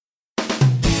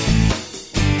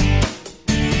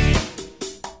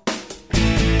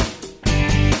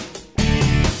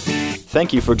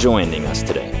Thank you for joining us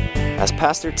today as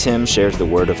Pastor Tim shares the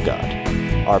Word of God.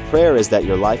 Our prayer is that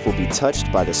your life will be touched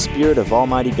by the Spirit of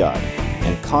Almighty God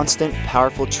and constant,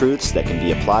 powerful truths that can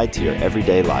be applied to your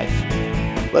everyday life.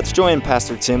 Let's join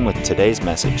Pastor Tim with today's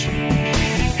message.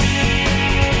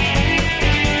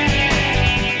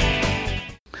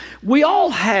 We all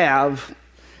have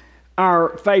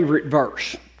our favorite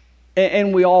verse,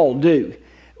 and we all do.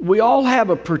 We all have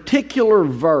a particular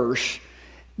verse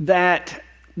that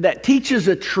teaches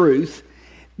a truth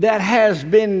that has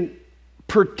been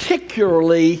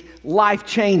particularly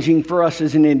life-changing for us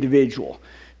as an individual.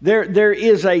 There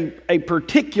is a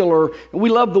particular, we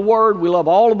love the Word, we love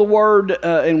all of the Word,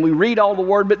 and we read all the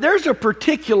Word, but there's a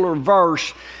particular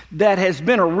verse that has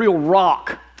been a real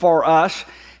rock for us,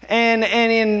 and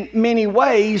in many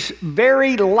ways,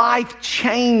 very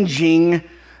life-changing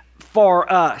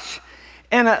for us.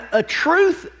 And a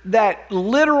truth that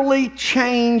literally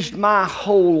changed my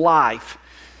whole life,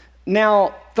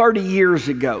 now 30 years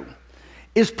ago,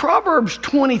 is Proverbs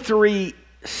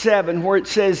 23:7, where it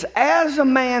says, "As a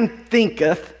man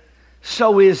thinketh,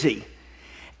 so is he."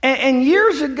 And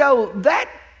years ago,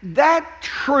 that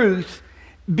truth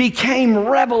became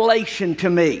revelation to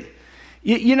me.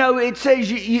 You know, it says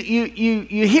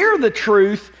you hear the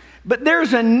truth, but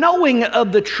there's a knowing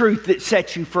of the truth that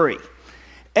sets you free.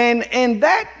 And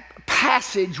that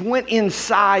passage went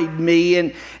inside me,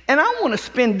 and I want to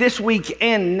spend this week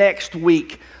and next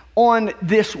week on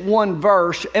this one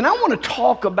verse, and I want to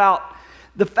talk about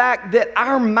the fact that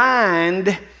our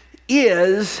mind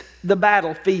is the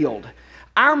battlefield.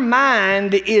 Our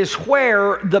mind is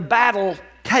where the battle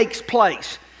takes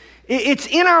place. It's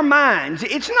in our minds.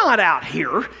 It's not out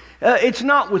here. It's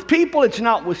not with people. It's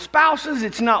not with spouses.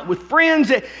 It's not with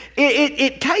friends.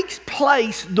 It takes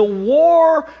place, the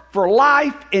war for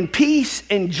life and peace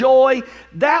and joy,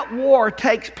 that war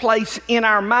takes place in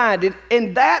our mind.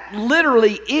 And that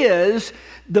literally is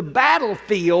the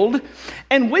battlefield,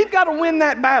 and we've got to win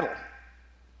that battle.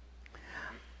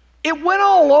 It went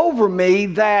all over me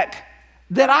that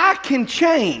I can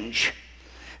change.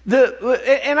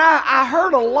 I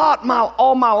heard a lot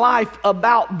all my life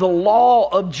about the law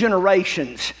of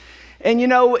generations. And you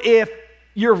know, if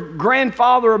your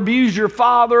grandfather abused your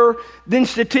father, then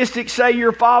statistics say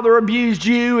your father abused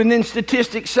you, and then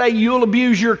statistics say you'll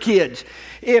abuse your kids.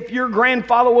 If your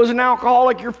grandfather was an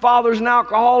alcoholic, your father's an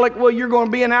alcoholic, well, you're going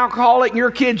to be an alcoholic, and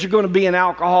your kids are going to be an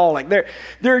alcoholic. There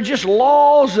are just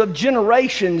laws of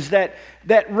generations that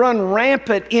run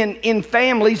rampant in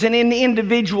families and in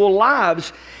individual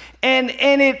lives. And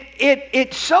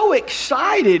it so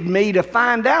excited me to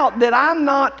find out that I'm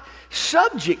not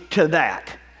subject to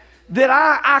that. That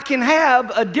I can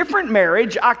have a different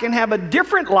marriage, I can have a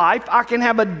different life, I can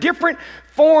have a different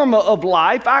form of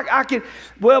life.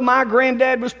 My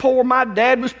granddad was poor, my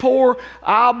dad was poor,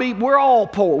 we're all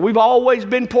poor. We've always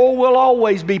been poor, we'll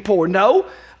always be poor. No,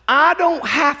 I don't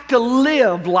have to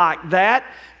live like that.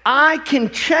 I can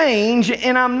change,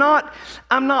 and I'm not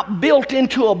built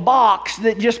into a box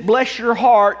that just, bless your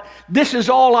heart, this is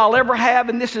all I'll ever have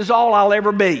and this is all I'll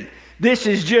ever be. This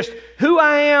is just who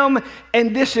I am,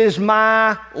 and this is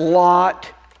my lot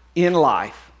in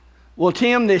life. Well,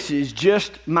 Tim, this is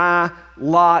just my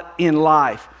lot in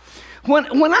life. When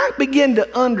I begin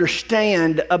to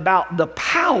understand about the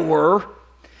power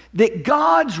that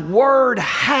God's Word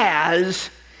has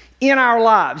in our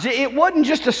lives. It wasn't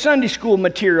just a Sunday school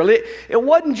material. It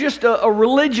wasn't just a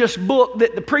religious book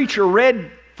that the preacher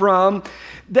read from.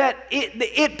 That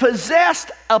it possessed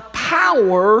a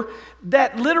power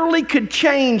that literally could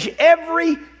change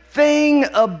everything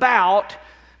about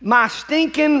my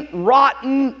stinking,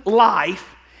 rotten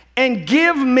life and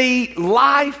give me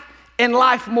life and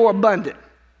life more abundant.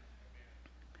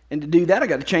 And to do that, I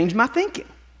got to change my thinking.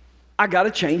 I got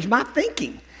to change my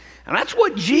thinking. And that's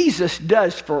what Jesus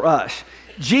does for us.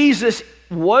 Jesus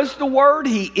was the Word.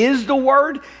 He is the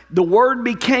Word. The Word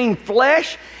became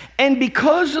flesh. And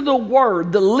because of the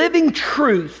Word, the living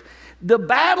truth, the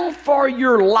battle for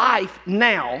your life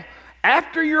now,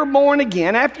 after you're born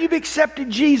again, after you've accepted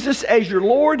Jesus as your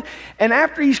Lord, and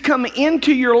after He's come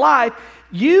into your life,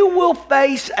 you will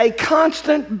face a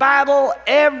constant battle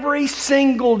every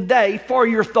single day for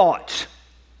your thoughts.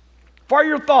 For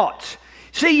your thoughts.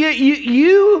 See,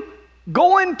 you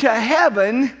going to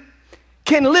heaven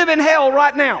can live in hell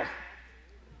right now.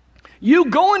 You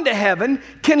going to heaven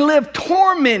can live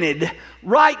tormented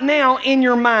right now in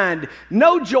your mind.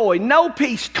 No joy, no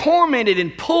peace, tormented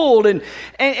and pulled,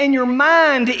 and your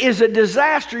mind is a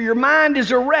disaster. Your mind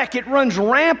is a wreck. It runs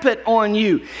rampant on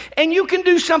you. And you can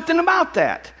do something about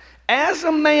that. As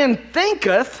a man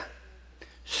thinketh,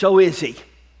 so is he.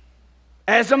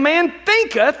 As a man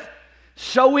thinketh,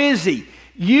 So is he.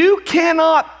 You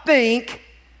cannot think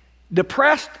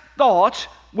depressed thoughts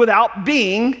without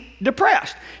being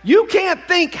depressed. You can't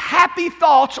think happy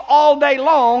thoughts all day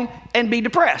long and be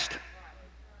depressed.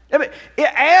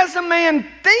 As a man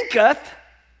thinketh,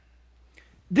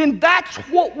 then that's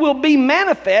what will be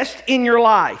manifest in your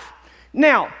life.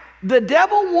 Now, the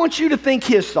devil wants you to think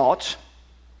his thoughts.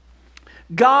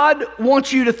 God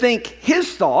wants you to think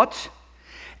his thoughts.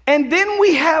 And then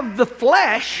we have the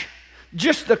flesh,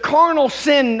 just the carnal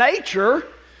sin nature,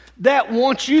 that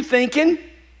wants you thinking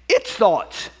its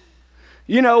thoughts.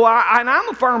 You know, and I'm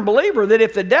a firm believer that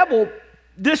if the devil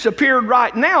disappeared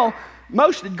right now,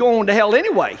 most would go on to hell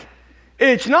anyway.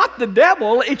 It's not the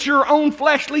devil, it's your own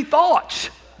fleshly thoughts.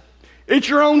 It's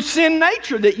your own sin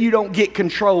nature that you don't get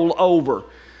control over.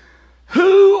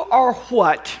 Who or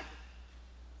what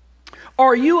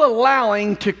are you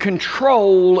allowing to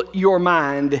control your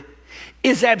mind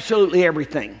is absolutely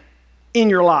everything in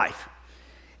your life.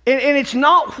 And it's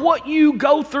not what you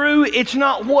go through. It's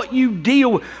not what you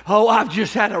deal with. Oh, I've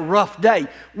just had a rough day.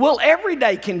 Well, every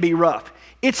day can be rough.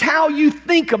 It's how you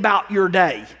think about your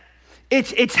day.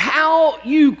 It's how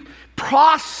you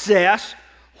process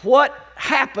what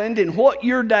happened and what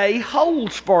your day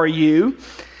holds for you.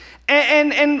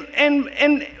 And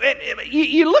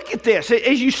you look at this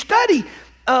as you study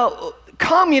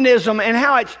communism and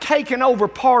how it's taken over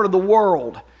part of the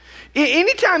world.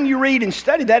 Anytime you read and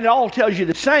study that, it all tells you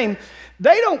the same.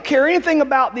 They don't care anything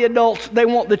about the adults. They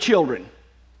want the children.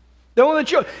 They want the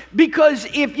children. Because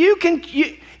if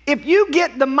you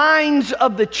get the minds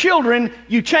of the children,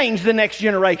 you change the next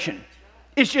generation.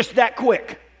 It's just that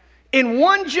quick. In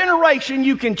one generation,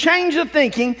 you can change the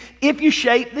thinking if you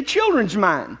shape the children's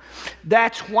mind.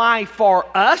 That's why for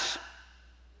us,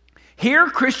 here,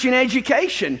 Christian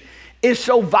education is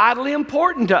so vitally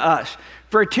important to us.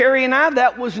 For Terry and I,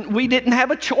 we didn't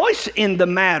have a choice in the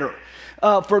matter.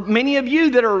 For many of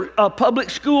you that are public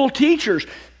school teachers,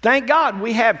 thank God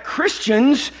we have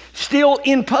Christians still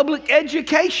in public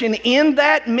education in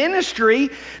that ministry,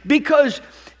 because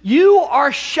you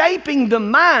are shaping the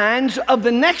minds of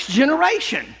the next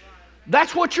generation.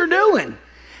 That's what you're doing.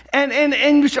 And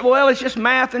you say, well, it's just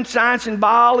math and science and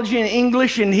biology and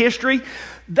English and history.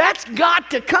 That's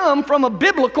got to come from a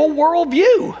biblical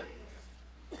worldview.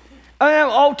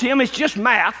 Oh, Tim, it's just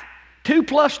math. 2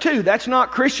 plus 2, that's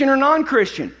not Christian or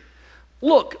non-Christian.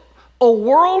 Look, a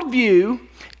worldview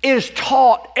is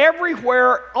taught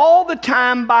everywhere all the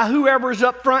time by whoever's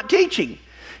up front teaching.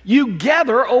 You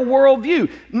gather a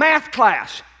worldview. Math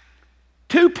class,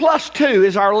 2 plus 2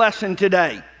 is our lesson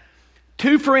today.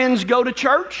 2 friends go to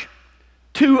church.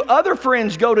 2 other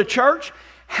friends go to church.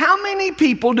 How many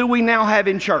people do we now have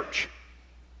in church?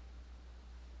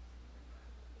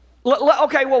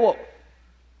 Okay, well,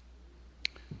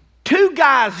 2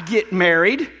 guys get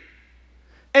married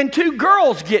and 2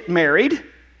 girls get married.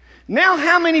 Now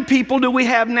how many people do we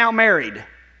have now married?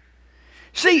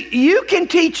 See, you can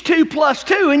teach 2 plus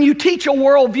 2 and you teach a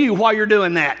worldview while you're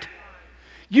doing that.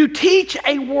 You teach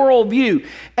a worldview.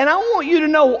 And I want you to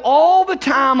know all the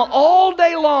time, all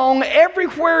day long,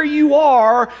 everywhere you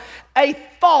are, a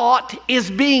thought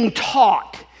is being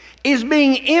taught, is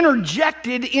being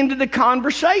interjected into the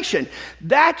conversation.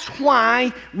 That's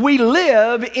why we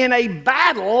live in a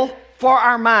battle for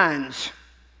our minds.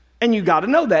 And you got to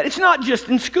know that. It's not just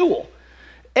in school.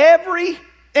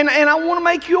 And I want to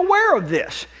make you aware of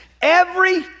this.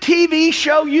 Every TV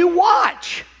show you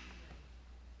watch,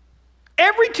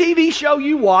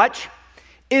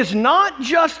 is not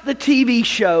just the TV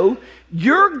show.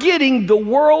 You're getting the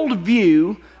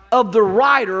worldview of the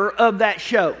writer of that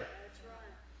show.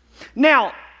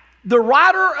 Now, the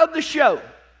writer of the show,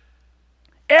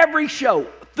 every show,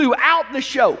 throughout the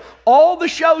show, all the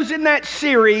shows in that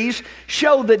series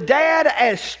show the dad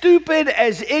as stupid,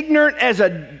 as ignorant as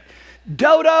a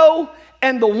dodo,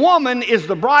 and the woman is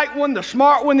the bright one, the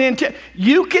smart one,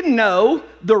 you can know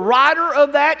the writer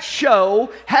of that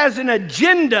show has an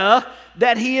agenda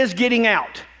that he is getting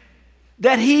out,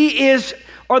 that he is,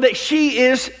 or that she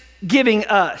is giving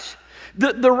us.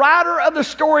 The writer of the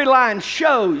storyline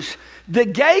shows the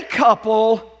gay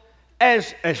couple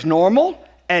as normal,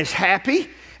 as happy,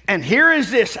 and here is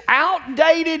this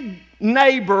outdated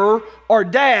neighbor or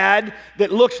dad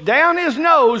that looks down his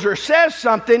nose or says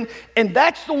something, and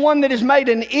that's the one that is made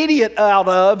an idiot out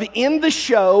of in the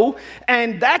show,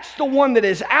 and that's the one that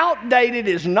is outdated,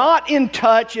 is not in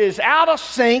touch, is out of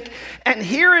sync, and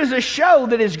here is a show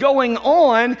that is going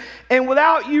on, and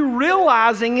without you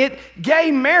realizing it, gay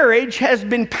marriage has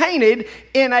been painted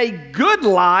in a good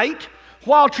light,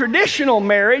 while traditional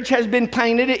marriage has been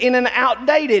painted in an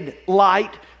outdated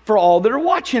light for all that are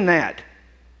watching that.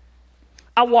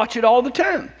 I watch it all the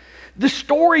time. The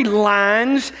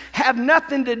storylines have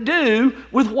nothing to do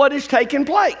with what is taking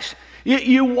place.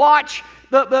 You watch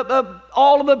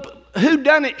all of the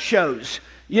whodunit shows.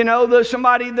 You know,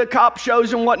 the cop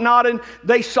shows and whatnot, and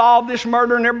they solve this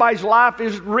murder and everybody's life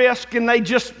is risk and they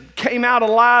just came out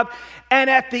alive. And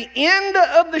at the end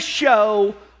of the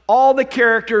show, all the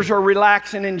characters are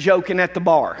relaxing and joking at the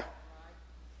bar.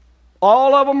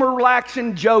 All of them are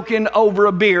relaxing, joking over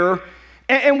a beer.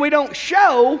 And we don't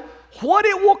show what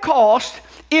it will cost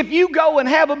if you go and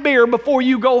have a beer before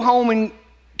you go home and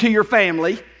to your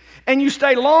family. And you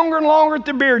stay longer and longer at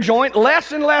the beer joint,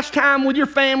 less and less time with your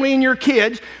family and your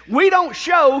kids. We don't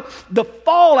show the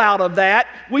fallout of that.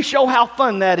 We show how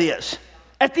fun that is.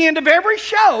 At the end of every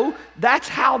show, that's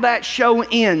how that show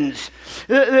ends.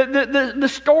 The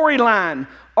storyline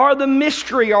or the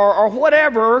mystery or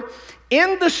whatever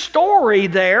in the story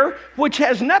there, which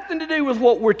has nothing to do with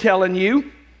what we're telling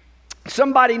you.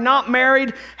 Somebody not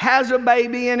married has a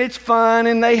baby and it's fun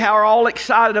and they are all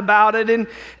excited about it.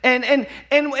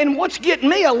 And what's getting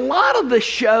me, a lot of the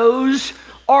shows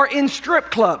are in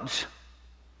strip clubs.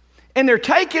 And they're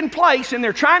taking place and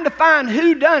they're trying to find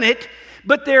who done it,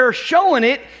 but they're showing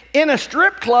it in a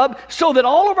strip club so that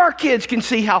all of our kids can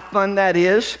see how fun that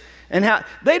is. And how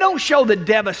they don't show the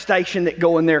devastation that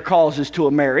going there causes to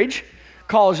a marriage,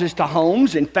 causes to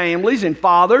homes and families and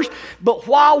fathers. But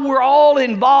while we're all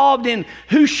involved in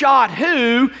who shot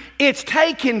who, it's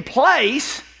taking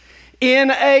place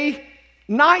in a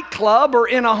nightclub or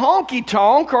in a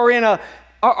honky-tonk or in a,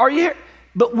 are you here?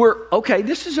 But we're, okay,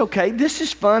 this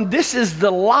is fun. This is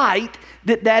the light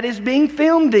that is being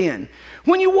filmed in.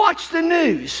 When you watch the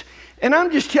news, and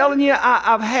I'm just telling you,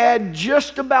 I've had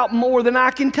just about more than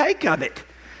I can take of it.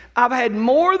 I've had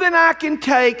more than I can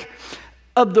take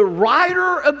of the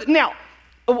writer of, now,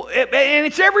 and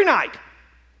it's every night,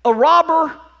 a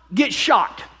robber gets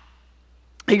shot.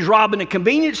 He's robbing a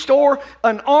convenience store.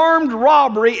 An armed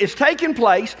robbery is taking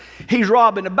place. He's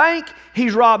robbing a bank.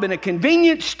 He's robbing a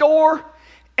convenience store.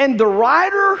 And the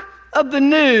writer of the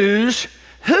news,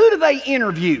 who do they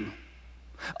interview?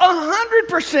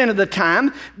 100% of the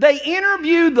time, they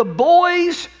interview the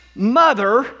boy's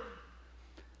mother,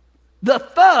 the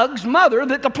thug's mother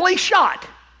that the police shot.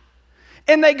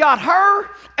 And they got her,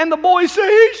 and the boy said,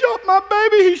 he shot my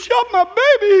baby, he shot my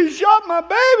baby, he shot my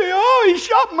baby, oh, he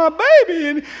shot my baby.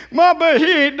 And my baby,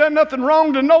 he ain't done nothing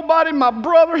wrong to nobody. My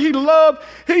brother,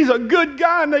 he's a good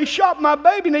guy, and they shot my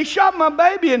baby, and they shot my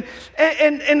baby.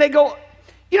 And they go,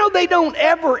 you know, they don't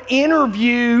ever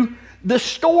interview the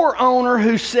store owner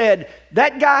who said,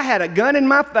 that guy had a gun in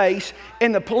my face,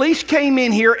 and the police came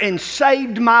in here and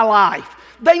saved my life.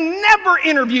 They never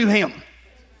interview him.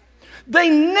 They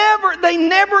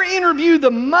never interview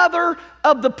the mother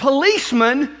of the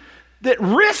policeman that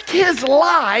risked his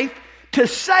life to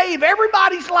save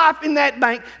everybody's life in that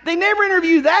bank. They never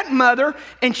interview that mother,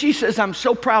 and she says, I'm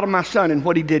so proud of my son and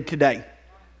what he did today.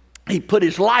 He put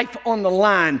his life on the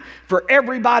line for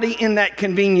everybody in that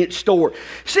convenience store.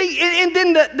 See, and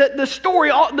then the story,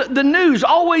 the news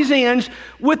always ends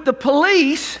with the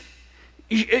police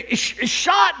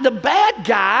shot the bad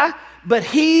guy, but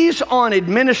he's on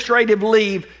administrative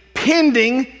leave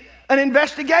pending an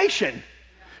investigation.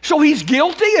 So he's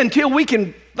guilty until we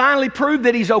can finally prove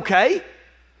that he's okay.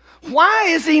 Why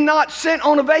is he not sent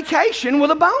on a vacation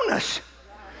with a bonus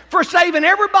for saving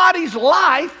everybody's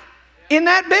life in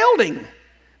that building?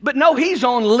 But no, he's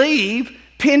on leave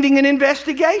pending an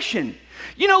investigation.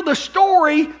 You know, the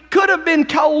story could have been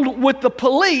told with the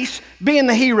police being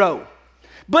the hero.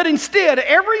 But instead,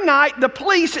 every night the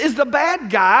police is the bad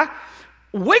guy.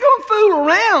 We're going to fool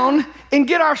around and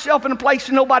get ourselves in a place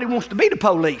that nobody wants to be the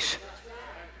police.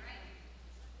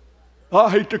 I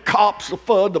hate the cops, the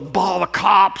FUD, the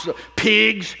cops, the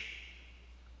pigs.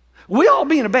 We'd all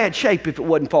be in a bad shape if it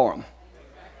wasn't for them.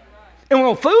 And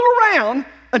we'll fool around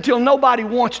until nobody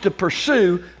wants to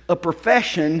pursue a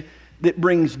profession that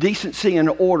brings decency and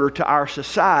order to our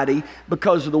society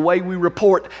because of the way we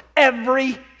report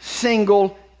every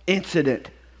single incident.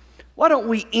 Why don't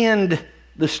we end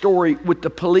the story with the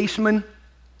policeman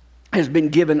has been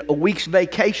given a week's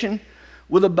vacation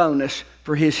with a bonus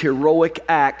for his heroic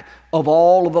act of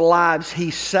all of the lives he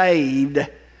saved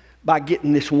by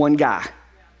getting this one guy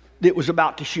that was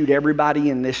about to shoot everybody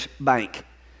in this bank.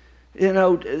 You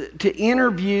know, to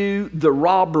interview the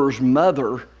robber's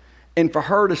mother and for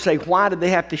her to say, why did they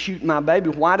have to shoot my baby?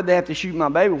 Why did they have to shoot my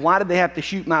baby? Why did they have to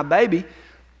shoot my baby?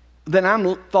 Then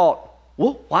I thought,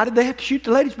 well, why did they have to shoot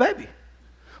the lady's baby?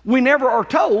 We never are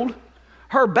told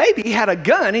her baby had a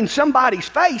gun in somebody's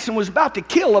face and was about to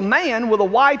kill a man with a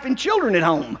wife and children at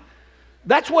home.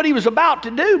 That's what he was about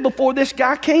to do before this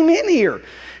guy came in here.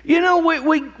 You know,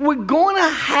 we're going to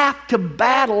have to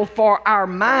battle for our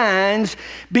minds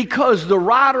because the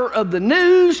writer of the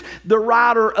news, the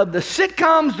writer of the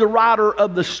sitcoms, the writer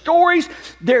of the stories,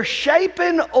 they're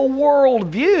shaping a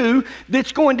worldview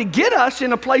that's going to get us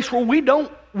in a place where we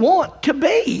don't want to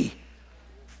be.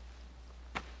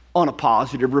 On a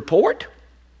positive report,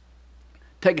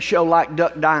 take a show like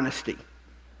Duck Dynasty.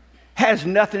 Has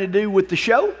nothing to do with the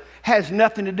show. Has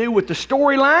nothing to do with the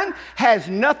storyline, has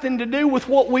nothing to do with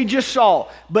what we just saw.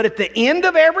 But at the end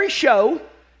of every show,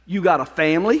 you got a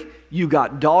family, you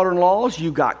got daughter-in-laws,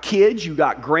 you got kids, you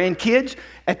got grandkids.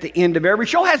 At the end of every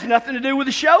show, has nothing to do with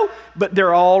the show, but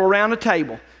they're all around a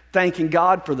table, thanking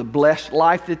God for the blessed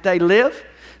life that they live,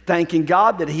 thanking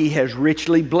God that He has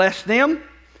richly blessed them,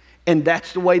 and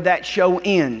that's the way that show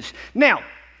ends. Now,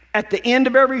 at the end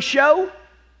of every show,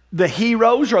 the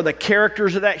heroes or the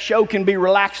characters of that show can be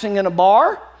relaxing in a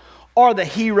bar, or the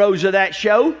heroes of that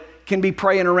show can be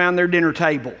praying around their dinner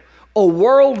table. A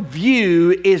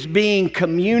worldview is being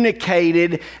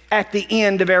communicated at the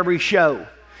end of every show.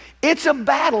 It's a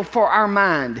battle for our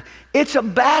mind. It's a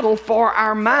battle for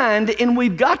our mind, and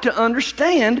we've got to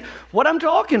understand what I'm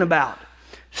talking about.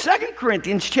 2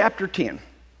 Corinthians chapter 10.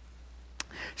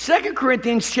 2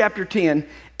 Corinthians chapter 10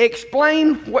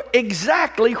 explain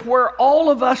exactly where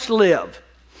all of us live.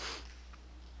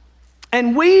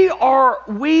 And we are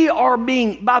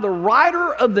being, by the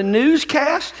writer of the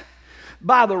newscast,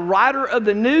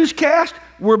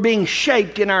 we're being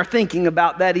shaped in our thinking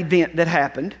about that event that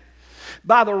happened.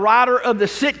 By the writer of the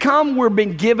sitcom, we're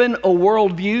being given a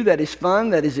worldview that is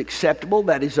fun, that is acceptable,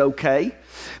 that is okay.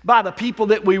 By the people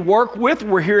that we work with,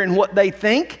 we're hearing what they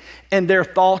think, and their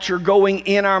thoughts are going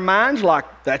in our minds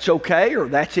like that's okay or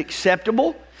that's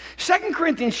acceptable. 2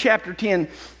 Corinthians chapter 10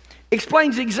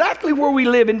 explains exactly where we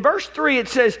live. In verse 3 it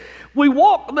says, though we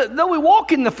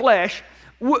walk in the flesh,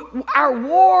 our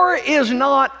war is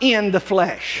not in the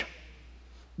flesh.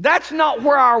 That's not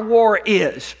where our war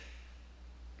is.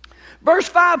 Verse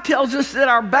 5 tells us that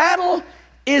our battle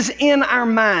is in our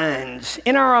minds,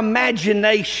 in our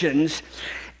imaginations.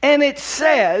 And it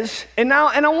says, and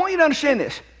I want you to understand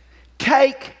this,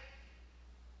 take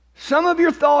some of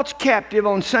your thoughts captive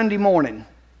on Sunday morning.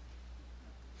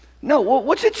 No,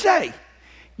 what's it say?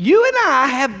 You and I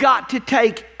have got to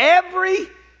take every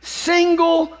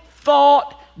single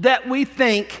thought that we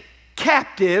think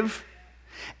captive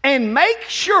and make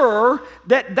sure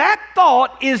that that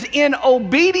thought is in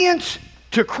obedience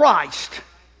to Christ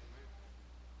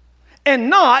and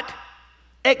not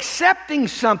accepting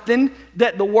something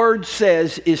that the Word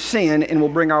says is sin and will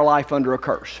bring our life under a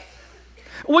curse.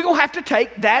 We're going to have to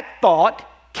take that thought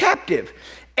captive.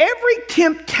 Every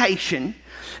temptation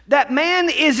that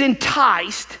man is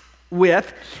enticed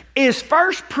with is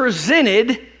first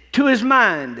presented to his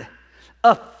mind.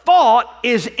 A thought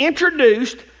is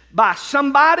introduced by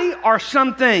somebody or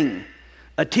something.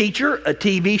 A teacher, a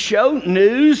TV show,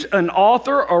 news, an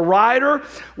author, a writer.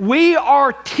 We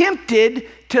are tempted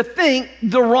to think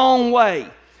the wrong way.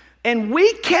 And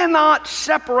we cannot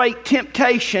separate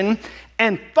temptation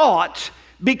and thoughts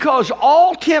because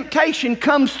all temptation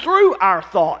comes through our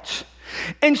thoughts.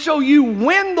 And so you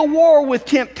win the war with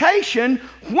temptation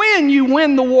when you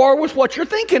win the war with what you're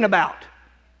thinking about.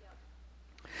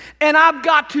 And I've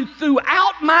got to,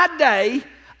 throughout my day,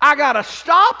 I got to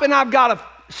stop and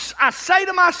I say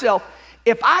to myself,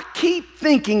 if I keep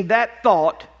thinking that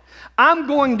thought, I'm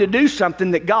going to do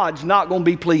something that God's not going to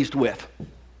be pleased with.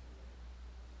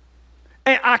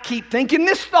 And I keep thinking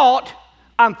this thought,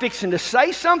 I'm fixing to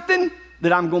say something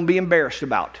that I'm going to be embarrassed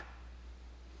about.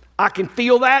 I can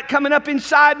feel that coming up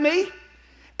inside me,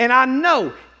 and I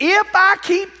know if I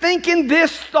keep thinking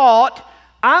this thought,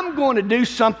 I'm going to do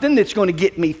something that's going to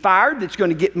get me fired, that's going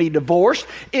to get me divorced.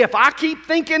 If I keep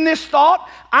thinking this thought,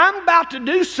 I'm about to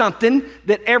do something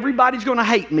that everybody's going to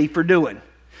hate me for doing.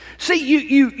 See,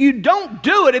 you don't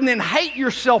do it and then hate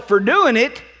yourself for doing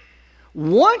it.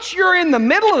 Once you're in the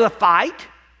middle of the fight,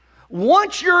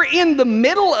 once you're in the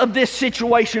middle of this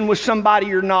situation with somebody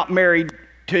you're not married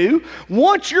to,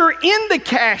 once you're in the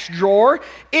cash drawer,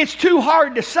 it's too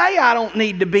hard to say, I don't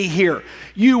need to be here.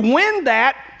 You win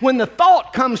that when the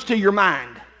thought comes to your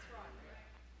mind.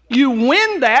 You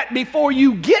win that before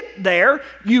you get there.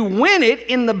 You win it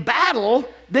in the battle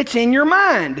that's in your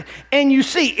mind. And you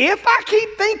see, if I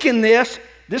keep thinking this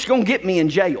is going to get me in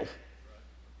jail.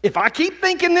 If I keep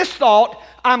thinking this thought,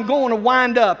 I'm going to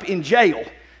wind up in jail.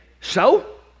 So,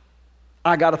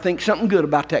 I got to think something good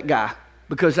about that guy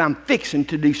because I'm fixing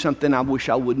to do something I wish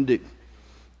I wouldn't do.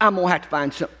 I'm going to have to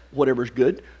find something, whatever's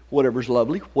good, whatever's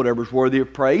lovely, whatever's worthy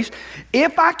of praise.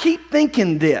 If I keep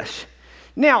thinking this,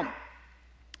 Now,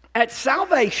 at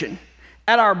salvation,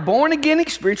 at our born-again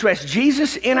experience, as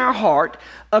Jesus in our heart,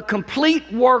 a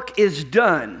complete work is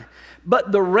done.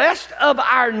 But the rest of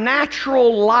our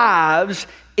natural lives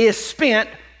is spent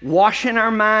washing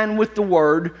our mind with the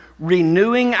Word,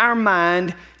 renewing our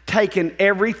mind, taking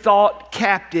every thought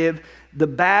captive. The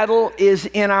battle is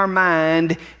in our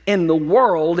mind, and the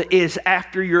world is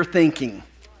after your thinking.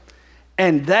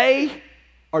 And they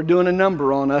are doing a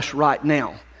number on us right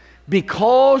now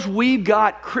because we've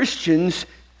got Christians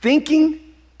thinking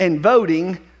and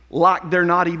voting like they're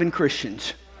not even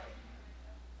Christians.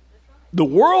 The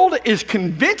world is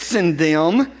convincing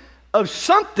them of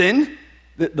something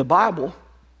that the Bible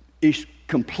is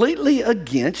completely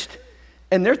against,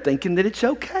 and they're thinking that it's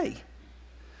okay.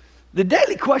 The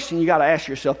daily question you got to ask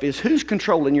yourself is, who's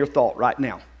controlling your thought right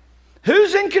now?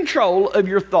 Who's in control of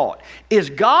your thought? Is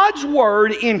God's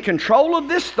Word in control of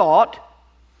this thought?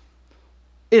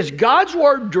 Is God's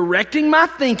Word directing my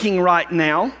thinking right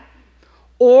now?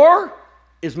 Or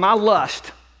is my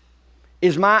lust,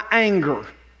 is my anger,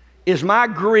 is my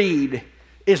greed,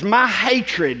 is my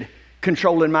hatred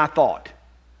controlling my thought?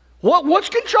 What's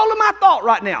controlling my thought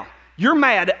right now? You're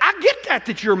mad. I get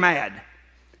that you're mad.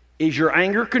 Is your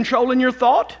anger controlling your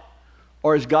thought?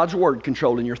 Or is God's Word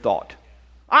controlling your thought?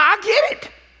 I get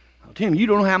it. Oh, Tim, you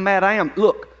don't know how mad I am.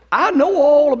 Look, I know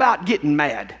all about getting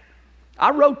mad.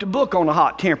 I wrote the book on a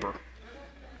hot temper.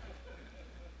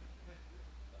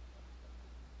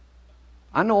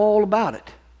 I know all about it.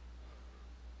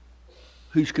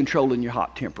 Who's controlling your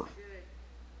hot temper?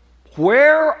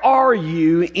 Where are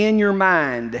you in your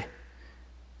mind?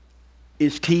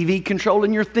 Is TV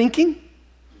controlling your thinking?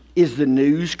 Is the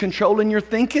news controlling your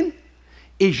thinking?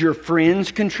 Is your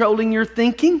friends controlling your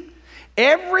thinking?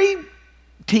 Every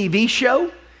TV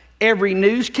show, every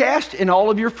newscast, and all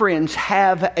of your friends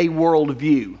have a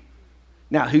worldview.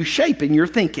 Now, who's shaping your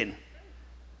thinking?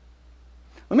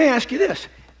 Let me ask you this.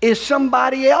 Is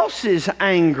somebody else's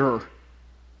anger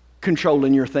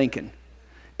controlling your thinking?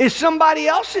 Is somebody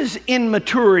else's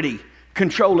immaturity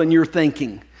controlling your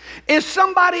thinking? Is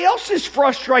somebody else's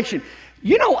frustration?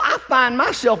 You know, I find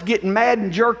myself getting mad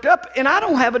and jerked up, and I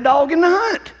don't have a dog in the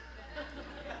hunt.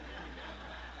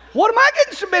 What am I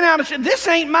getting so bent out and said, this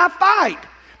ain't my fight.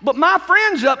 But my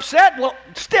friend's upset. Well,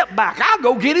 step back. I'll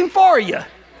go get him for you.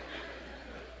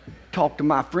 Talk to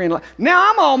my friend.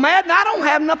 Now I'm all mad and I don't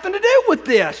have nothing to do with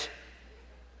this.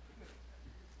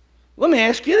 Let me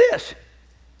ask you this.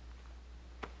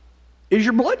 Is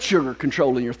your blood sugar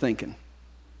controlling your thinking?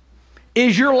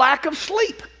 Is your lack of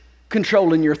sleep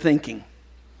controlling your thinking?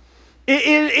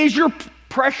 Is your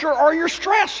pressure or your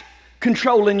stress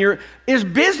controlling is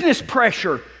business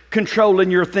pressure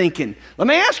controlling your thinking? Let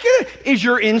me ask you, is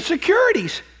your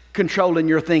insecurities controlling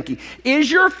your thinking?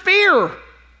 Is your fear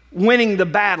winning the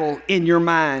battle in your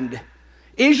mind?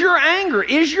 Is your anger,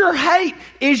 is your hate,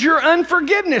 is your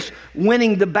unforgiveness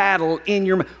winning the battle in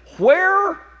your mind?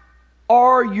 Where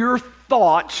are your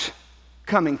thoughts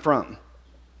coming from?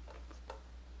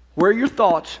 Where are your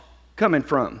thoughts coming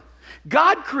from?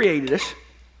 God created us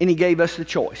and He gave us the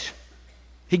choice.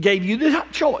 He gave you the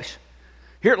choice.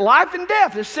 Here, life and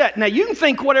death is set. Now, you can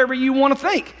think whatever you want to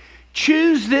think.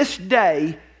 Choose this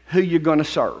day who you're going to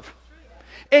serve.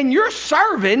 And you're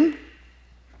serving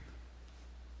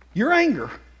your anger.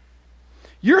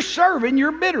 You're serving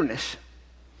your bitterness.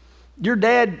 Your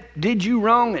dad did you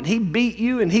wrong and he beat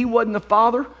you and he wasn't the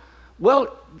father.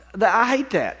 Well, I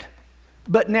hate that.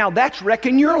 But now that's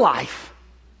wrecking your life.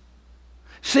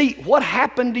 See, what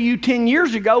happened to you 10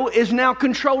 years ago is now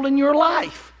controlling your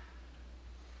life.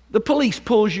 The police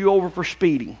pulls you over for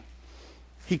speeding.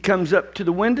 He comes up to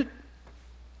the window.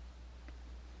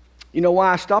 You know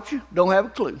why I stopped you? Don't have a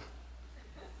clue.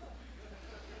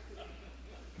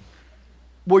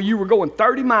 Well, you were going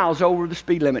 30 miles over the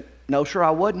speed limit. No, sir,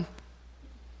 I wasn't.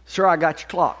 Sir, I got you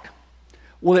clocked.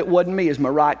 Well, it wasn't me, it was my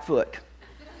right foot.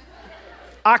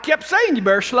 I kept saying, you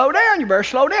better slow down, you better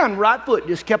slow down. Right foot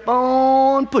just kept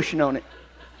on pushing on it.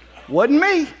 Wasn't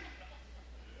me.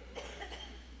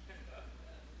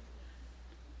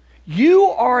 You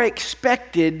are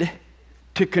expected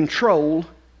to control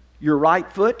your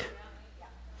right foot,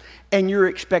 and you're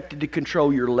expected to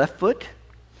control your left foot,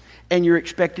 and you're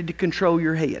expected to control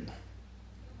your head.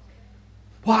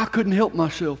 Well, I couldn't help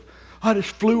myself. I just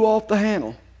flew off the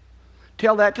handle.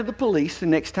 Tell that to the police the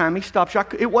next time he stops you.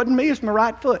 It wasn't me, it's my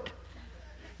right foot.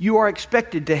 You are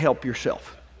expected to help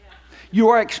yourself. You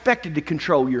are expected to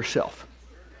control yourself.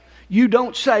 You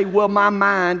don't say, well, my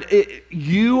mind,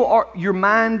 your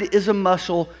mind is a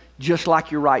muscle just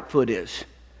like your right foot is.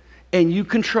 And you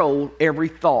control every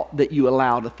thought that you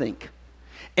allow to think.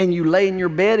 And you lay in your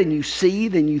bed and you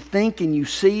seethe and you think and you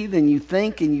seethe and you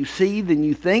think and you seethe and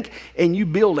you think and you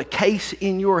build a case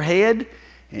in your head.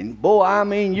 And boy, I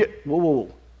mean,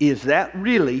 whoa, is that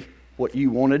really what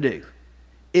you want to do?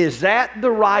 Is that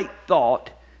the right thought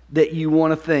that you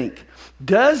want to think?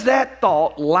 Does that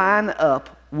thought line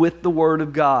up with the Word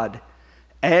of God?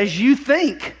 As you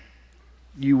think,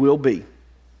 you will be.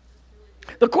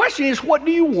 The question is, what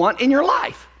do you want in your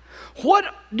life? What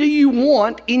do you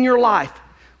want in your life?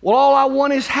 Well, all I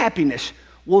want is happiness.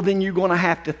 Well, then you're going to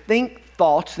have to think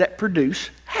thoughts that produce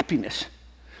happiness.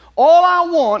 All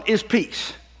I want is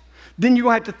peace. Then you're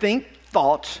going to have to think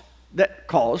thoughts that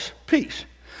cause peace.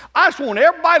 I just want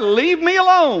everybody to leave me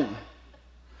alone.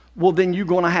 Well, then you're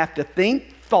going to have to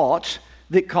think thoughts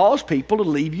that cause people to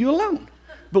leave you alone.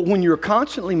 But when you're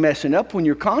constantly messing up, when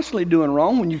you're constantly doing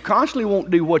wrong, when you constantly won't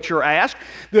do what you're asked,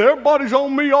 that everybody's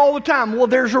on me all the time. Well,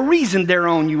 there's a reason they're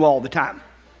on you all the time.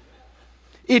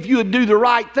 If you would do the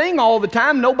right thing all the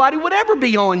time, nobody would ever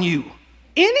be on you,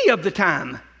 any of the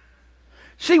time.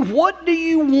 See, what do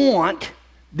you want?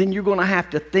 Then you're going to have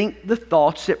to think the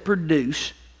thoughts that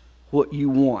produce what you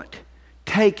want.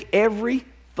 Take every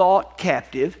thought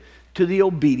captive to the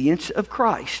obedience of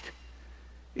Christ.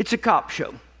 It's a cop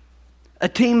show. A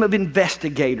team of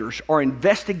investigators are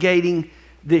investigating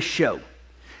this show.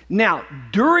 Now,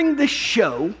 during the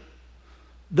show,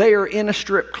 they are in a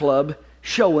strip club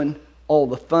showing all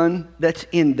the fun that's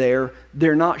in there.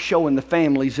 They're not showing the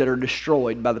families that are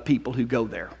destroyed by the people who go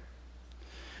there.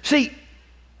 See,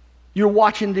 you're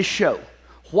watching this show.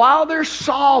 While they're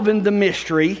solving the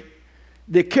mystery,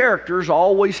 the characters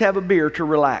always have a beer to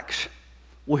relax.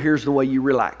 Well, here's the way you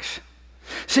relax.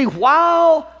 See,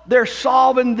 while they're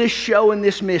solving this show and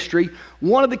this mystery,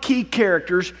 one of the key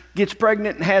characters gets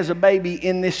pregnant and has a baby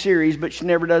in this series, but she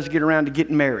never does get around to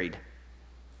getting married.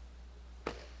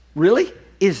 Really?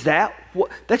 Is that what?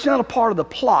 That's not a part of the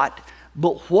plot,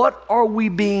 but what are we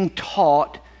being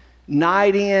taught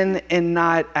night in and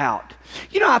night out?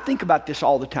 You know, I think about this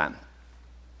all the time.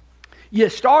 You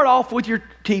start off with your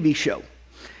TV show,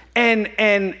 and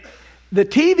the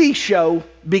TV show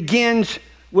begins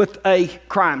with a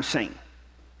crime scene.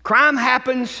 Crime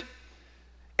happens,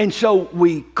 and so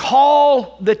we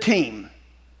call the team.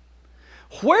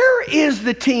 Where is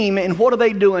the team, and what are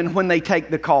they doing when they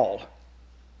take the call?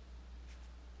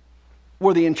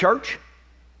 Were they in church?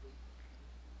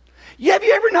 Have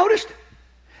you ever noticed?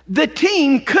 The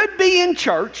team could be in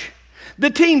church.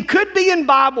 The team could be in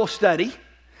Bible study.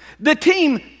 The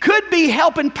team could be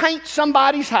helping paint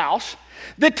somebody's house.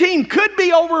 The team could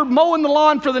be over mowing the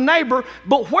lawn for the neighbor.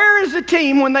 But where is the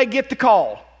team when they get the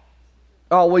call?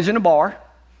 Always in a bar.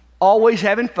 Always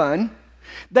having fun.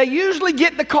 They usually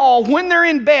get the call when they're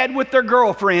in bed with their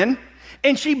girlfriend.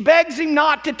 And she begs him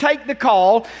not to take the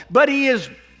call. But he is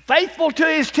faithful to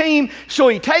his team, so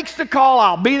he takes the call.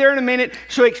 I'll be there in a minute.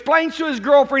 So he explains to his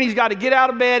girlfriend he's got to get out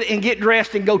of bed and get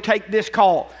dressed and go take this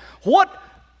call.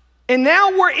 And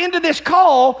now we're into this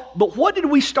call, but what did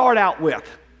we start out with?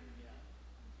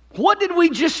 What did we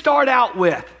just start out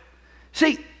with?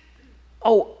 See,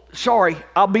 sorry,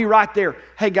 I'll be right there.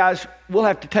 Hey guys, we'll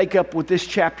have to take up with this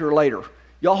chapter later.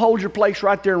 Y'all hold your place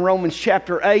right there in Romans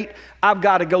chapter 8. I've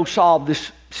got to go solve this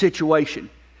situation.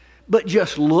 But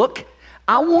just look.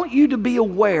 I want you to be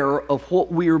aware of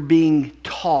what we are being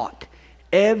taught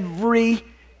every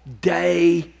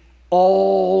day,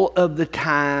 all of the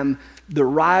time. The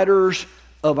writers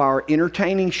of our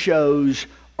entertaining shows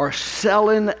are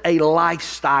selling a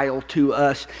lifestyle to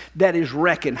us that is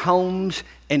wrecking homes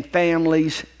and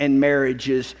families and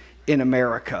marriages in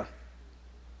America.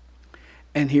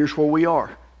 And here's where we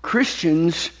are.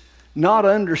 Christians not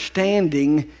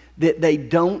understanding that they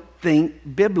don't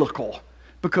think biblical.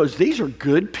 Because these are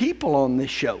good people on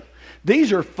this show.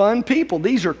 These are fun people.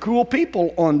 These are cool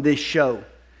people on this show.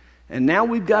 And now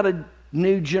we've got a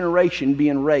new generation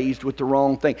being raised with the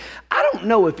wrong thing. I don't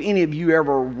know if any of you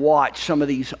ever watched some of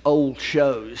these old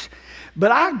shows,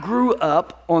 but I grew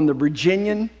up on the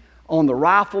Virginian, on the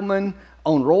Rifleman,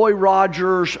 on Roy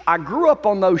Rogers. I grew up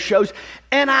on those shows,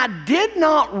 and I did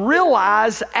not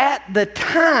realize at the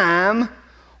time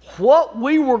what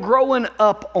we were growing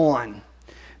up on.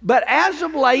 But as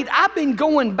of late, I've been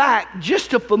going back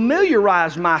just to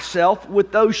familiarize myself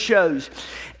with those shows.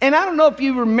 And I don't know if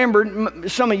you remember,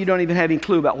 some of you don't even have any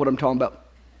clue about what I'm talking about.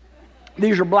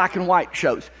 These are black and white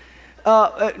shows.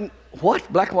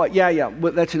 What? Black and white? Yeah,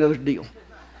 well, that's another deal.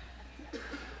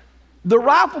 The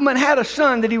Rifleman had a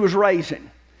son that he was raising.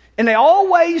 And they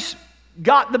always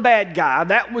got the bad guy.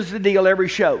 That was the deal every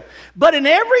show. But in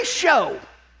every show,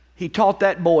 he taught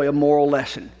that boy a moral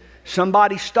lesson.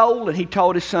 Somebody stole and he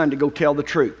taught his son to go tell the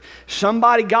truth.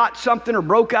 Somebody got something or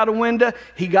broke out a window,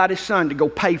 he got his son to go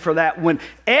pay for that window.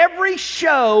 Every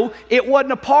show, it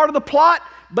wasn't a part of the plot,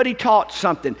 but he taught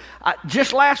something.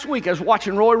 Just last week, I was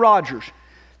watching Roy Rogers.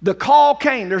 The call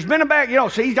came. There's been a bag,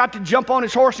 so he's got to jump on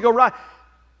his horse to go ride.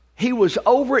 He was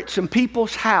over at some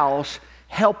people's house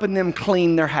helping them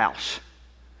clean their house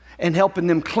and helping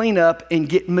them clean up and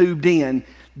get moved in.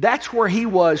 That's where he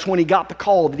was when he got the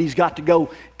call that he's got to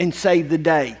go and save the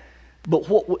day.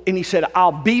 And he said,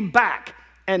 I'll be back.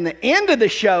 And the end of the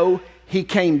show, he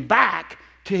came back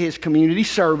to his community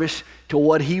service, to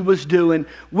what he was doing.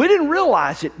 We didn't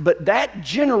realize it, but that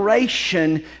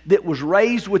generation that was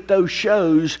raised with those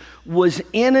shows was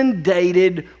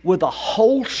inundated with a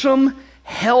wholesome,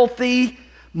 healthy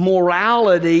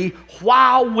morality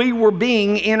while we were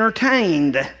being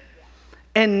entertained.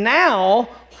 And now,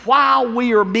 while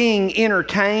we are being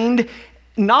entertained,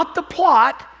 not the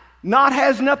plot, not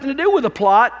has nothing to do with the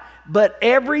plot, but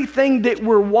everything that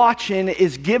we're watching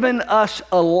is giving us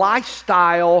a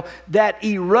lifestyle that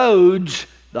erodes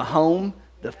the home,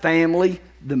 the family,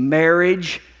 the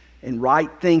marriage, and right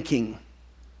thinking.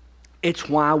 It's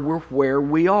why we're where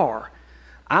we are.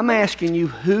 I'm asking you,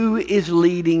 who is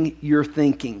leading your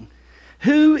thinking?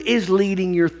 Who is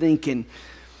leading your thinking?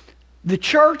 The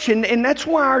church, and that's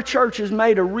why our church has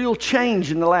made a real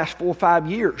change in the last 4 or 5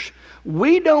 years.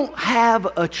 We don't have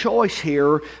a choice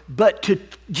here but to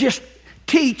just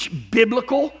teach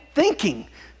biblical thinking.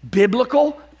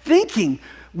 Biblical thinking.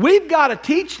 We've got to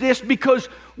teach this because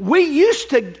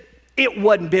it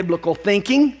wasn't biblical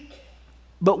thinking,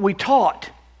 but we taught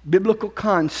biblical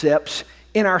concepts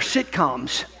in our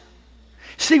sitcoms.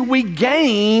 See, we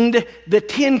gained the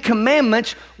 10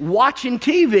 Commandments watching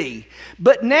TV.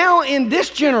 But now in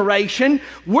this generation,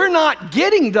 we're not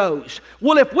getting those.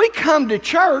 Well, if we come to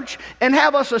church and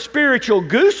have us a spiritual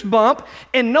goosebump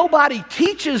and nobody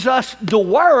teaches us the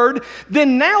Word,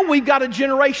 then now we've got a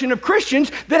generation of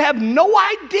Christians that have no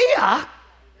idea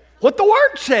what the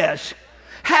Word says.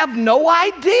 Have no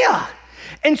idea.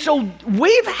 And so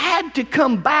we've had to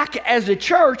come back as a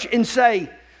church and say,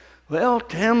 well,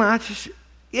 Tim,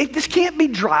 this can't be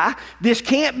dry. This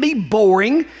can't be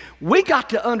boring. We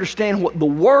got to understand what the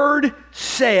Word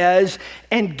says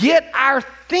and get our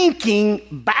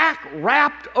thinking back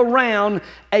wrapped around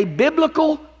a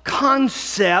biblical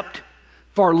concept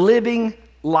for living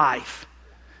life.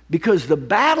 Because the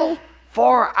battle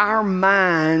for our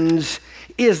minds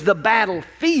is the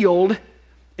battlefield,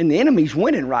 and the enemy's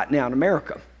winning right now in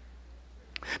America.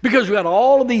 Because we got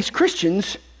all of these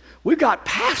Christians, we've got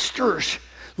pastors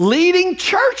leading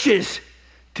churches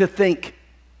to think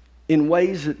in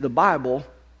ways that the Bible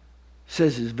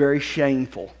says is very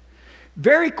shameful.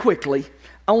 Very quickly,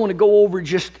 I want to go over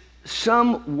just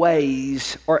some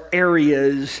ways or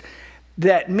areas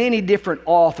that many different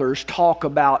authors talk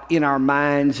about in our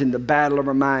minds, in the battle of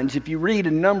our minds. If you read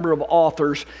a number of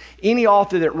authors, any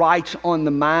author that writes on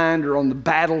the mind or on the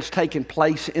battles taking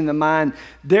place in the mind,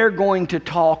 they're going to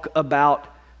talk about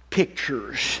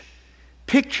pictures.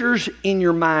 Pictures in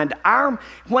your mind.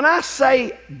 When I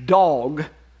say dog,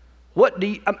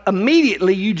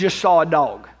 immediately you just saw a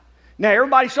dog. Now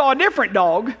everybody saw a different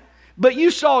dog, but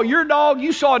you saw your dog,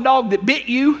 you saw a dog that bit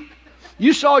you,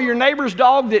 you saw your neighbor's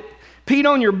dog that peed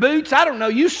on your boots. I don't know,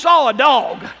 you saw a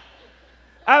dog.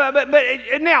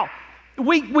 But now,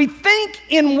 we think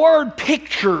in word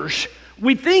pictures.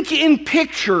 We think in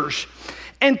pictures.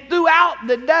 And throughout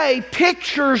the day,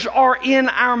 pictures are in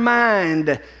our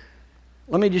mind.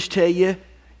 Let me just tell you,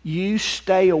 you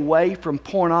stay away from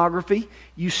pornography.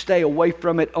 You stay away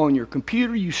from it on your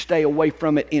computer. You stay away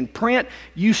from it in print.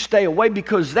 You stay away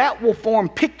because that will form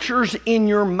pictures in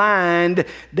your mind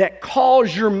that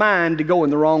cause your mind to go in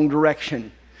the wrong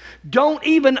direction. Don't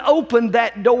even open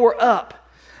that door up.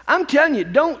 I'm telling you,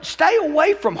 don't stay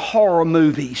away from horror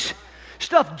movies.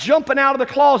 Stuff jumping out of the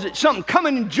closet, something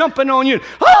coming and jumping on you.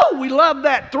 Oh, we love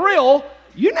that thrill.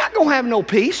 You're not going to have no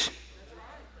peace.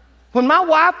 When my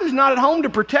wife is not at home to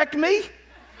protect me,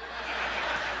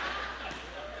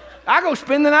 I go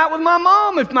spend the night with my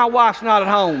mom if my wife's not at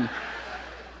home.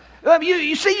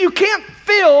 You see, you can't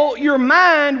fill your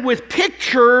mind with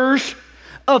pictures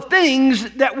of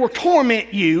things that will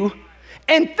torment you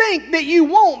and think that you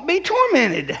won't be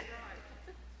tormented.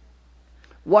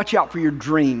 Watch out for your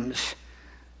dreams.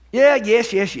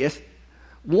 Yes.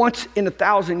 Once in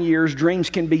 1,000 years, dreams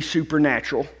can be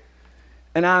supernatural.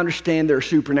 And I understand there are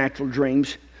supernatural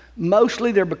dreams.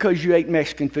 Mostly they're because you ate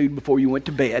Mexican food before you went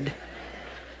to bed.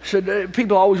 So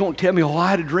people always want to tell me, I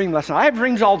had a dream last night. I have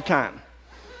dreams all the time.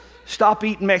 Stop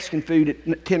eating Mexican food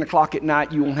at 10 o'clock at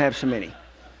night, you won't have so many.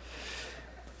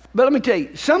 But let me tell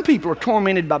you, some people are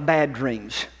tormented by bad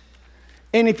dreams.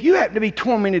 And if you happen to be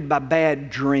tormented by bad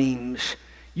dreams,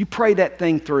 you pray that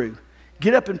thing through.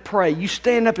 Get up and pray. You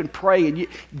stand up and pray, and you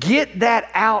get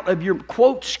that out of your,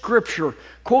 quote scripture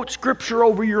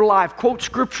over your life, quote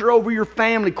scripture over your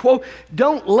family,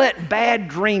 don't let bad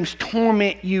dreams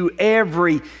torment you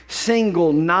every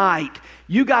single night.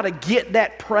 You got to get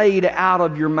that prayed out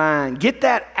of your mind. Get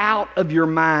that out of your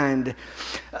mind.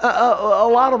 A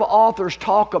lot of authors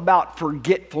talk about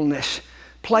forgetfulness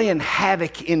playing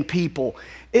havoc in people.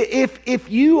 If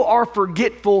you are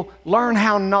forgetful, learn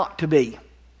how not to be.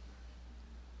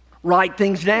 Write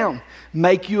things down.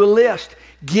 Make you a list.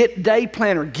 Get day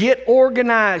planner. Get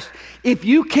organized. If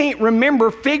you can't remember,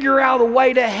 figure out a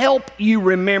way to help you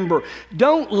remember.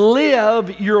 Don't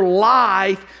live your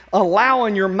life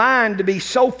allowing your mind to be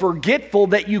so forgetful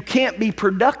that you can't be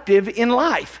productive in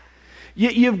life.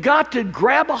 You've got to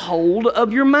grab a hold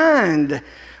of your mind.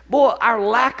 Boy, our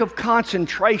lack of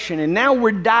concentration, and now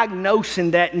we're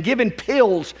diagnosing that and giving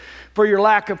pills for your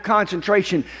lack of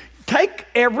concentration. Take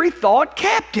every thought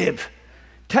captive.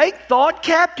 Take thought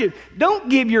captive. Don't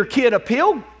give your kid a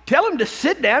pill. Tell him to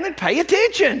sit down and pay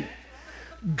attention.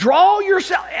 Draw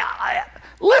yourself.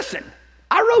 Listen,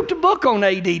 I wrote the book on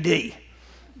ADD.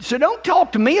 So don't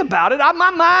talk to me about it.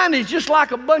 My mind is just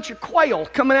like a bunch of quail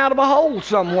coming out of a hole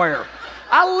somewhere.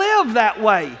 I live that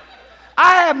way.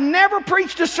 I have never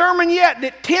preached a sermon yet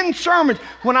that 10 sermons.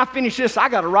 When I finish this, I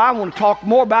got to write. I want to talk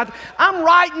more about it. I'm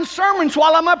writing sermons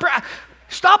while I'm up here.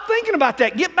 Stop thinking about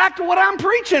that. Get back to what I'm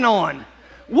preaching on.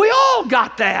 We all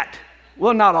got that.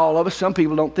 Well, not all of us. Some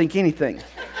people don't think anything.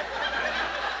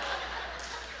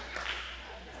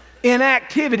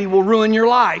 Inactivity will ruin your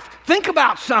life. Think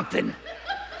about something.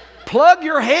 Plug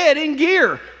your head in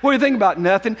gear. What do you think about?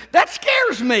 Nothing. That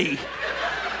scares me.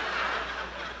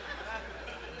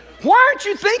 Why aren't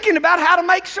you thinking about how to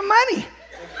make some money?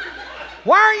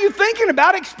 Why aren't you thinking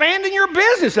about expanding your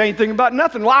business? Ain't thinking about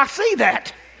nothing. Well, I see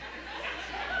that.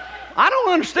 I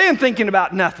don't understand thinking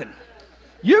about nothing.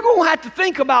 You're going to have to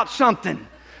think about something.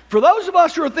 For those of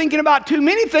us who are thinking about too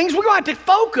many things, we're going to have to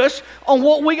focus on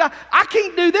what we got. I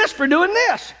can't do this for doing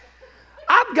this.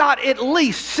 I've got at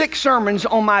least 6 sermons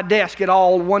on my desk at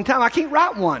all one time. I can't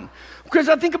write one because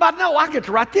I think about, no, I get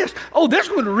to write this. Oh, this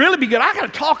would really be good. I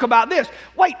got to talk about this.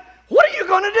 Wait, what are you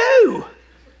going to do?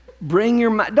 Bring your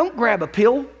mind. Don't grab a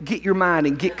pill. Get your mind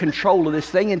and get control of this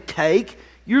thing and take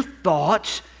your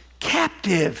thoughts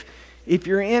captive. If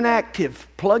you're inactive,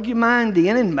 plug your mind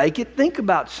in and make it think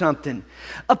about something.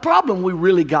 A problem we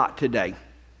really got today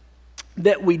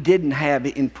that we didn't have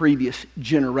in previous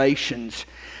generations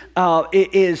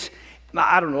is,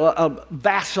 a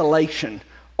vacillation,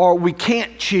 or we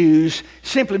can't choose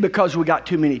simply because we got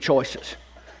too many choices.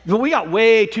 We got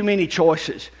way too many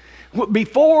choices.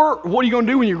 Before, what are you going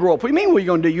to do when you grow up? What do you mean what are you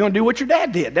going to do? You're going to do what your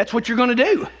dad did. That's what you're going to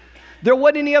do. There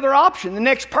wasn't any other option. The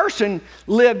next person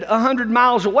lived 100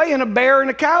 miles away, and a bear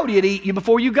and a coyote would eat you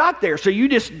before you got there. So you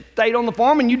just stayed on the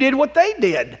farm and you did what they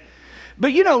did.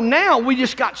 But now we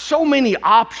just got so many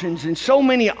options.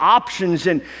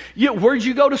 And where'd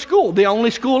you go to school? The only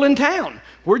school in town.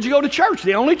 Where'd you go to church?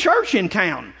 The only church in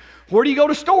town. Where do you go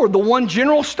to store? The one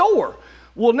general store.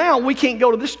 Well, now we can't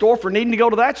go to this store for needing to go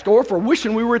to that store, for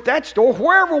wishing we were at that store.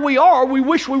 Wherever we are, we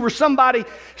wish we were somebody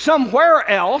somewhere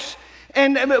else.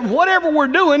 And whatever we're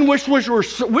doing, wish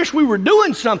we were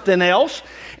doing something else.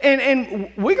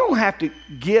 And we're going to have to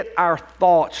get our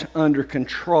thoughts under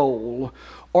control,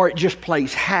 or it just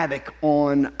plays havoc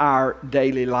on our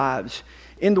daily lives.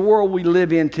 In the world we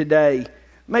live in today,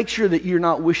 make sure that you're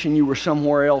not wishing you were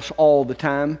somewhere else all the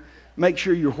time. Make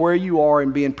sure you're where you are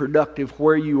and being productive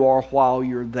where you are while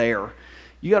you're there.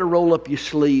 You got to roll up your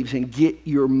sleeves and get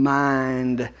your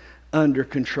mind under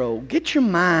control. Get your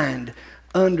mind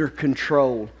under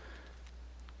control.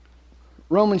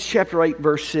 Romans chapter 8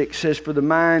 verse 6 says, "For the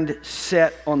mind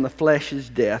set on the flesh is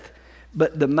death,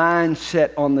 but the mind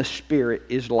set on the spirit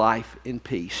is life and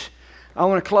peace." I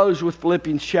want to close with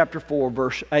Philippians chapter 4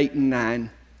 verse 8 and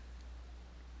 9.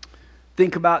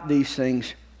 Think about these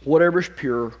things. Whatever's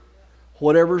pure,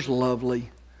 whatever's lovely,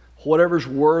 whatever's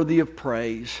worthy of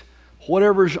praise,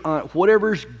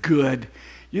 whatever's good.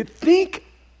 You think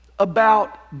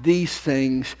about these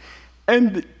things.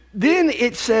 And then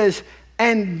it says,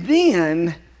 and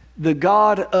then the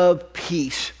God of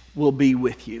peace will be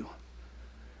with you.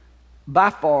 By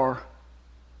far,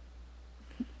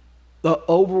 the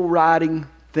overriding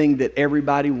thing that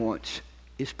everybody wants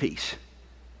is peace.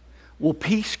 Well,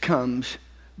 peace comes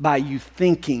by you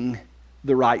thinking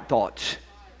the right thoughts.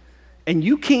 And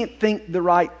you can't think the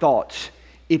right thoughts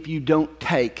if you don't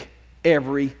take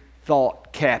every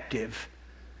thought captive.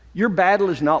 Your battle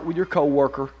is not with your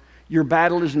coworker. Your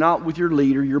battle is not with your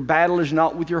leader. Your battle is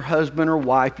not with your husband or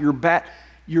wife. Your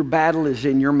battle is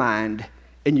in your mind,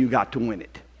 and you got to win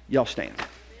it. Y'all stand.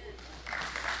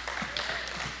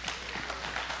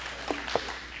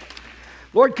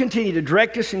 Lord, continue to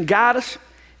direct us and guide us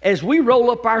as we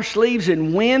roll up our sleeves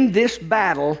and win this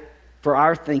battle for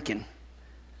our thinking.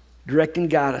 Direct and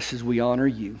guide us as we honor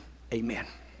you. Amen.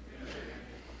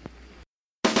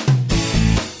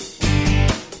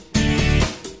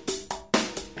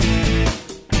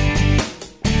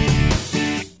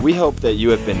 We hope that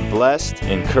you have been blessed,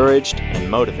 encouraged,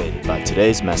 and motivated by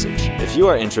today's message. If you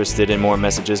are interested in more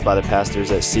messages by the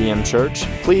pastors at CM Church,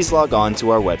 please log on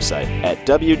to our website at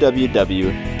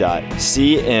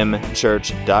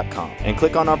www.cmchurch.com and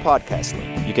click on our podcast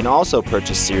link. You can also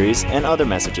purchase series and other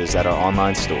messages at our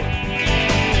online store.